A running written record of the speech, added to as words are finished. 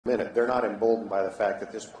minute, they're not emboldened by the fact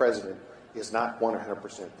that this president is not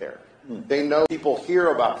 100% there. They know people hear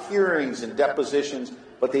about hearings and depositions,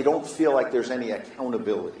 but they don't feel like there's any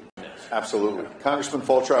accountability. Absolutely. Congressman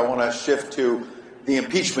Fulcher, I want to shift to the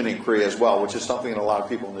impeachment inquiry as well, which is something that a lot of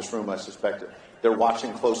people in this room, I suspect, they're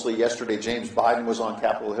watching closely. Yesterday, James Biden was on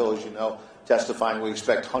Capitol Hill, as you know, testifying. We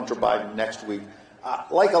expect Hunter Biden next week.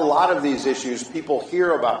 Like a lot of these issues, people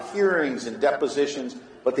hear about hearings and depositions,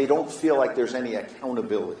 but they don't feel like there's any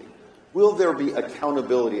accountability. Will there be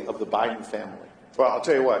accountability of the Biden family? Well, I'll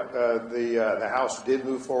tell you what, the House did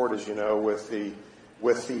move forward, as you know, with the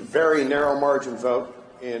very narrow margin vote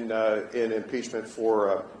in impeachment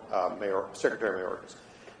for Secretary Mayorkas.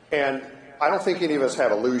 And I don't think any of us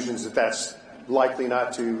have illusions that that's likely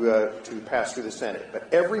not to pass through the Senate.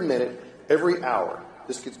 But every minute, every hour,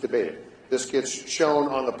 this gets debated. This gets shown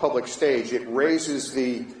on the public stage. It raises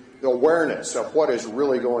the awareness of what is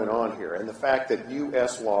really going on here and the fact that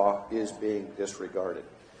U.S. law is being disregarded.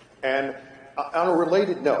 And on a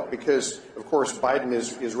related note, because, of course, Biden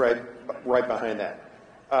is right behind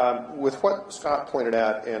that, with what Scott pointed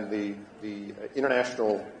out and the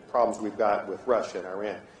international problems we've got with Russia and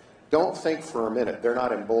Iran, don't think for a minute they're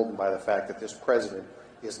not emboldened by the fact that this president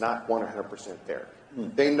is not 100% there.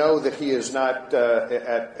 They know that he is not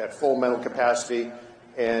at full mental capacity,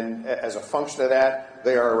 and as a function of that,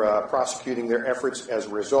 they are prosecuting their efforts as a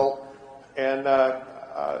result. And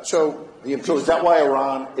so is that why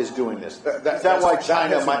Iran is doing this? Is that why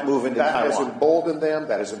China might move into Taiwan? That has emboldened them.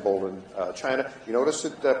 That has emboldened China. You notice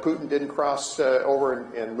that Putin didn't cross over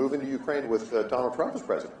and move into Ukraine with Donald Trump as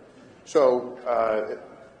president. So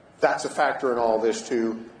that's a factor in all this,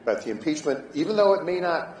 too. But the impeachment, even though it may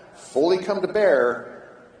not fully come to bear,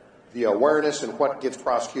 the awareness and what gets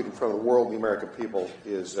prosecuted in front of the world and the American people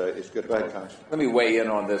is good. Go ahead, Congressman. Let me weigh in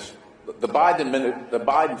on this. The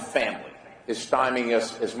Biden family is stymieing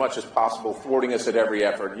us as much as possible, thwarting us at every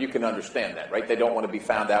effort. You can understand that, right? They don't want to be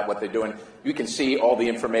found out what they're doing. You can see all the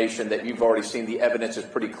information that you've already seen. The evidence is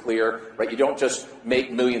pretty clear, right? You don't just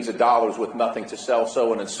make millions of dollars with nothing to sell,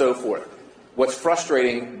 so on and so forth. What's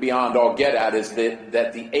frustrating beyond all get at is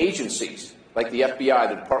that the agencies, like the FBI,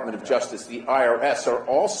 the Department of Justice, the IRS, are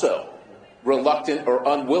also reluctant or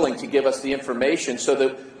unwilling to give us the information so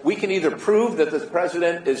that we can either prove that the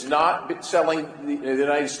president is not selling the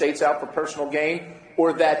United States out for personal gain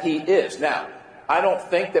or that he is. Now, I don't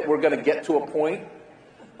think that we're going to get to a point,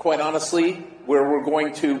 quite honestly, where we're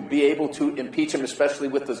going to be able to impeach him, especially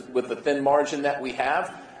with the thin margin that we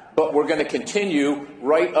have. But we're going to continue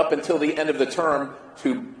right up until the end of the term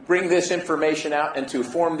to bring this information out and to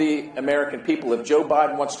inform the American people. If Joe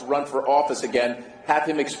Biden wants to run for office again, have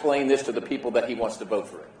him explain this to the people that he wants to vote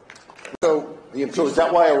for. So is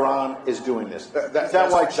that why Iran is doing this? Is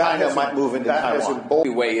that why China might move into Taiwan? Let me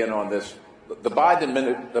weigh in on this. The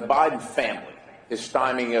Biden family is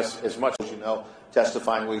stymieing us as much as you know,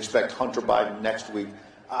 testifying. We expect Hunter Biden next week.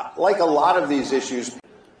 Like a lot of these issues,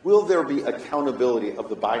 will there be accountability of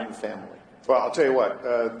the Biden family? Well, I'll tell you what,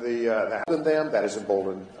 that has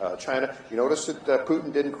emboldened China. You notice that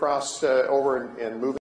Putin didn't cross over and move